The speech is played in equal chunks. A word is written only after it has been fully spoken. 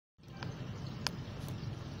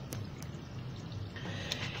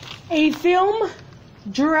A film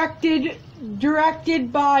directed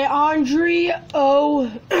by Andre O.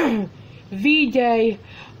 Vidal,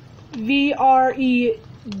 Vredal.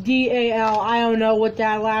 I don't know what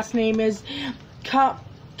that last name is.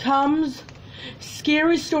 Comes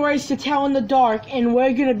scary stories to tell in the dark, and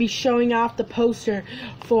we're gonna be showing off the poster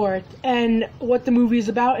for it and what the movie is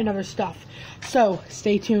about and other stuff. So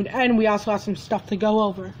stay tuned, and we also have some stuff to go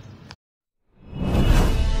over.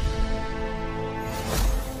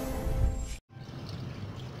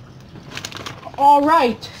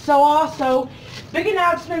 Alright, so also, big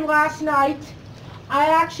announcement last night. I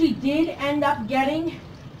actually did end up getting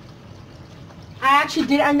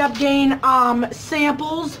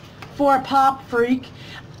samples for Pop Freak.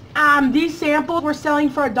 These samples were selling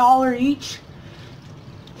for $1 each.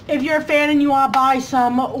 If you're a fan and you want to buy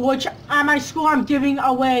some, which at my school I'm giving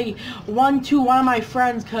away one to one of my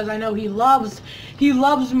friends because I know he loves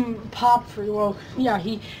Pop Freak. Well, yeah,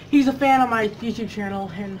 he's a fan of my YouTube channel,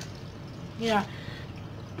 and yeah,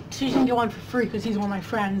 so you can get one for free because he's one of my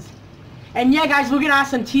friends. And yeah, guys, we're gonna have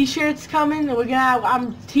some T-shirts coming. We're gonna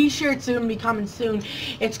have T-shirts are gonna be coming soon.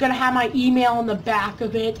 It's gonna have my email on the back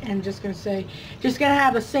of it, and just gonna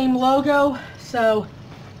have the same logo. So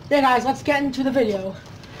yeah, guys, let's get into the video.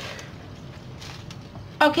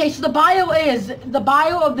 Okay, so the bio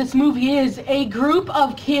of this movie is: a group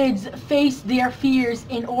of kids face their fears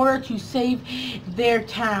in order to save their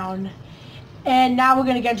town. And now we're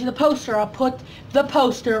gonna get into the poster. I'll put the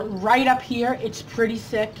poster right up here. It's pretty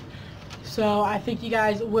sick. So I think you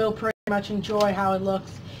guys will pretty much enjoy how it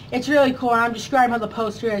looks. It's really cool, and I'm describing how the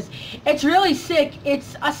poster is. It's really sick.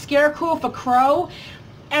 It's a scarecrow with a crow,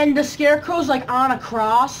 and the scarecrow's like on a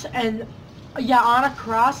cross, and yeah, on a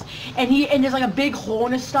cross, and there's like a big hole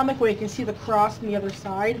in his stomach where you can see the cross on the other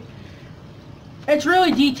side. It's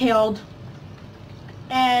really detailed,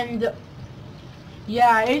 and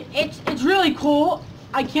yeah, it's really cool.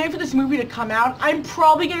 I can't wait for this movie to come out. I'm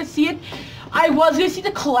probably gonna see it. I was gonna see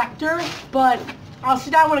The Collector, but I'll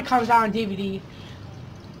see that when it comes out on DVD.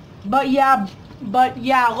 But yeah,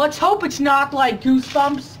 let's hope it's not like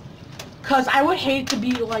Goosebumps, cause I would hate it to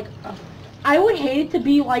be like,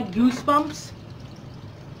 Goosebumps.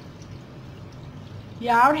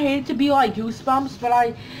 Yeah, I would hate it to be like Goosebumps, but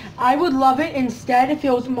I would love it instead if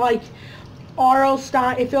it was like R.L.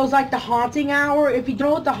 Stine. If it was like The Haunting Hour. If you don't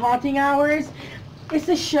know what The Haunting Hour is, it's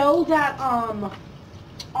a show that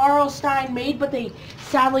R.L. Stine made, but they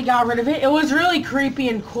sadly got rid of it. It was really creepy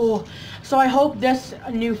and cool. So I hope this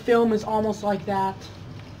new film is almost like that,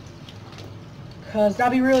 because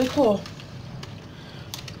that'd be really cool.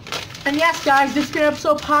 And yes, guys, this is a good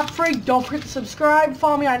episode of Pop Freak. Don't forget to subscribe.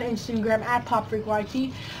 Follow me on Instagram at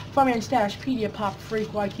PopFreakYT. Follow me on Stashpedia,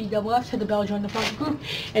 PopFreakYT. Hit the bell, join the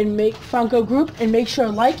Funko group, and make sure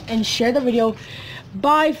to like and share the video.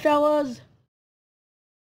 Bye, fellas.